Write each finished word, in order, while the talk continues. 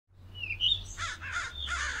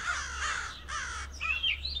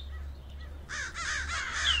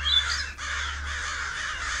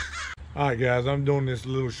All right, guys, I'm doing this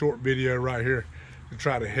little short video right here to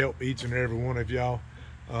try to help each and every one of y'all,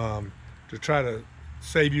 to try to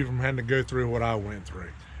save you from having to go through what I went through.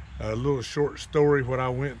 A little short story. What I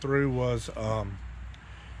went through was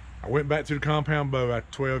I went back to the compound bow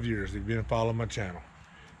after 12 years. If you've been following my channel,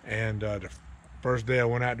 and the first day I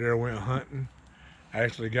went out there, I went hunting. I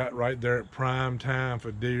actually got right there at prime time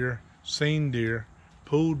for deer, seen deer,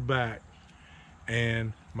 pulled back,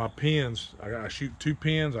 and my pins, I shoot two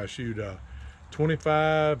pins. I shoot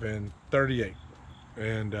 25 and 38,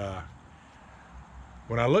 and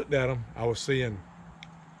when I looked at them, I was seeing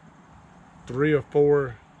 3 or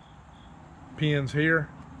 4 pins here,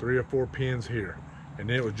 3 or 4 pins here, and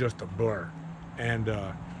it was just a blur. And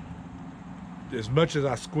as much as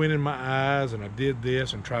I squinted my eyes and I did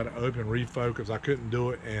this and tried to open refocus, I couldn't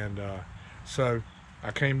do it. And so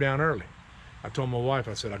I came down early. I told my wife,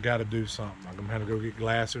 I said, I got to do something. I'm gonna have to go get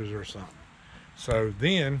glasses or something. So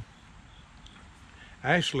then,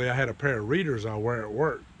 actually, I had a pair of readers I wear at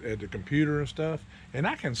work, at the computer and stuff, and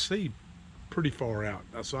I can see pretty far out.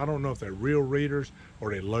 So I don't know if they're real readers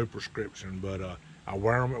or they're low prescription, but I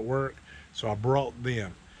wear them at work, so I brought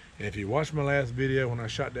them. And if you watched my last video when I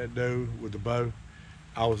shot that doe with the bow,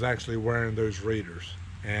 I was actually wearing those readers.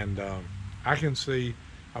 And I can see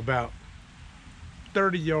about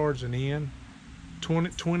 30 yards and in,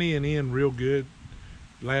 20 and in real good.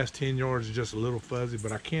 Last 10 yards is just a little fuzzy,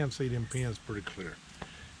 but I can see them pins pretty clear.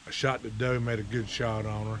 I shot the doe, made a good shot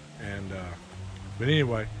on her, and but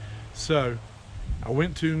anyway, so I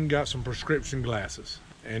went to and got some prescription glasses,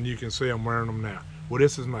 and you can see I'm wearing them now. Well,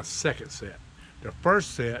 this is my second set. The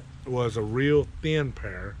first set was a real thin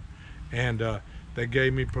pair, and they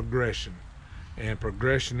gave me progression. And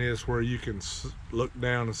progression is where you can look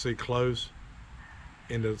down and see close.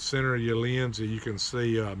 In the center of your lens, you can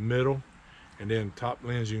see middle, and then top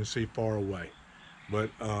lens you can see far away. But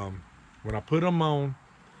when I put them on,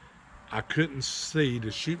 I couldn't see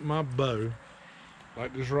to shoot my bow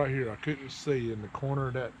like this right here. I couldn't see in the corner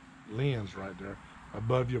of that lens right there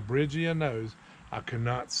above your bridge of your nose. I could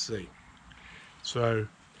not see. So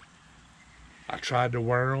I tried to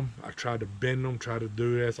wear them, I tried to bend them, tried to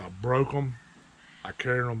do this. I broke them. I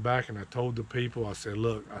carried them back, and I told the people, I said,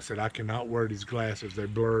 look, I said, I cannot wear these glasses. They're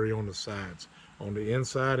blurry on the sides, on the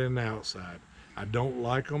inside and the outside. I don't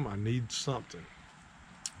like them. I need something.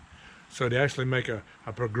 So they actually make a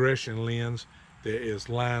progression lens that is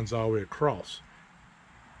lines all the way across.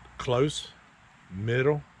 Close,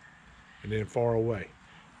 middle, and then far away.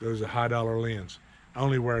 Those are high-dollar lens. I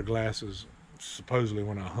only wear glasses supposedly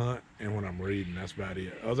when I hunt and when I'm reading. That's about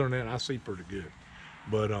it. Other than that, I see pretty good.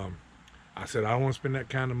 But I said, I don't want to spend that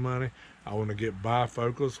kind of money. I want to get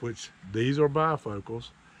bifocals, which these are bifocals,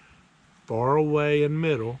 far away and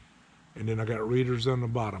middle, and then I got readers on the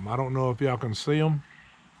bottom. I don't know if y'all can see them.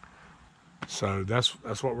 So that's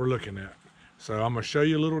what we're looking at. So I'm gonna show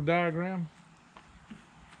you a little diagram.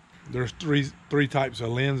 There's three types of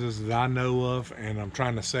lenses that I know of, and I'm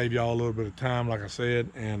trying to save y'all a little bit of time, like I said.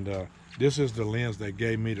 And this is the lens they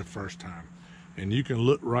gave me the first time. And you can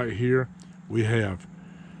look right here. We have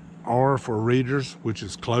R for readers, which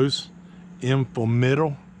is close, M for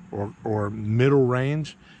middle or middle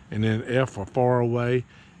range, and then F for far away,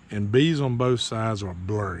 and B's on both sides are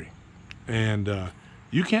blurry, and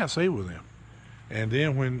you can't see with them. And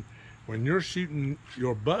then when you're shooting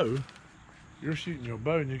your bow,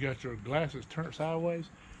 and you got your glasses turned sideways,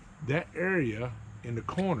 that area in the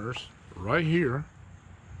corners right here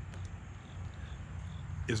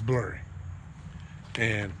is blurry.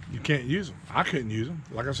 And you can't use them. I couldn't use them.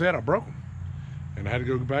 Like I said, I broke them. And I had to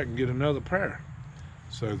go back and get another pair.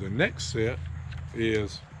 So the next set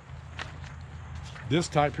is this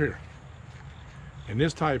type here. And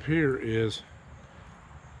this type here is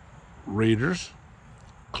readers,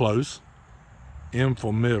 close, M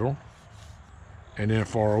for middle, and then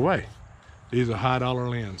far away. These are high-dollar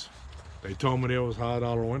lens. They told me they was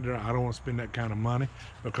high-dollar winter. I don't want to spend that kind of money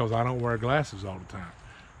because I don't wear glasses all the time.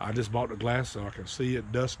 I just bought the glass so I can see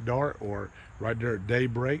at dusk dark or right there at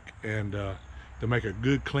daybreak, and to make a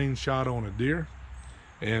good clean shot on a deer.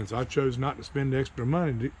 And so I chose not to spend the extra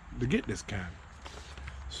money to get this kind.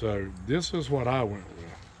 So this is what I went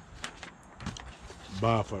with.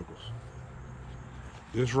 Bifocals.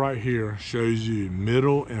 This right here shows you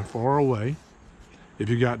middle and far away if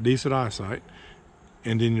you got decent eyesight,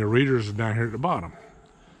 and then your readers are down here at the bottom.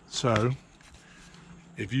 So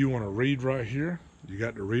if you want to read right here, you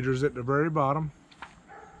got the readers at the very bottom.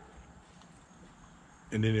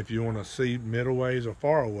 And then if you want to see middle ways or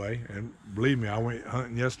far away, and believe me, I went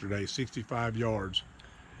hunting yesterday, 65 yards.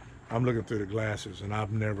 I'm looking through the glasses, and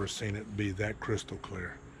I've never seen it be that crystal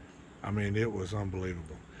clear. I mean, it was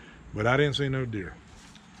unbelievable. but I didn't see no deer.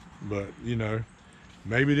 But you know,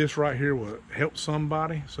 maybe this right here will help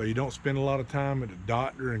somebody, so you don't spend a lot of time at the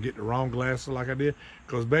doctor and get the wrong glasses like I did.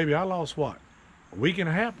 Because baby, I lost what, a week and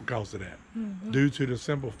a half because of that. Due to the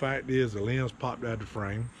simple fact is the lens popped out the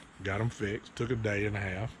frame, got them fixed, took a day and a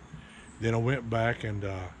half. Then I went back and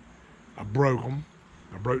I broke them.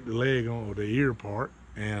 I broke the leg on, or the ear part,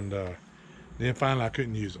 and then finally I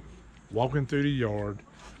couldn't use them. Walking through the yard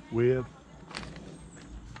with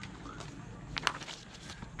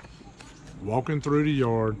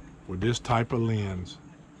this type of lens,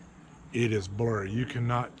 it is blurry. You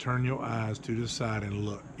cannot turn your eyes to the side and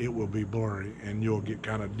look. It will be blurry and you'll get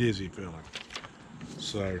kind of dizzy feeling.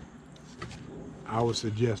 So I would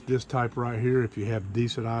suggest this type right here if you have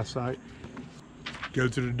decent eyesight. Go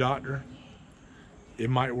to the doctor. It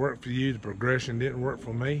might work for you. The progression didn't work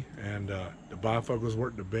for me, and the bifocals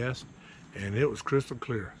worked the best, and it was crystal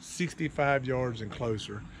clear. 65 yards and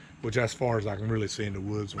closer, which as far as I can really see in the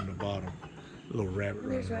woods on the bottom. A little rabbit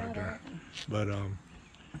running right there. But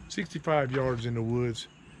 65 yards in the woods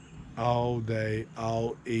all day,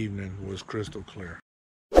 all evening was crystal clear.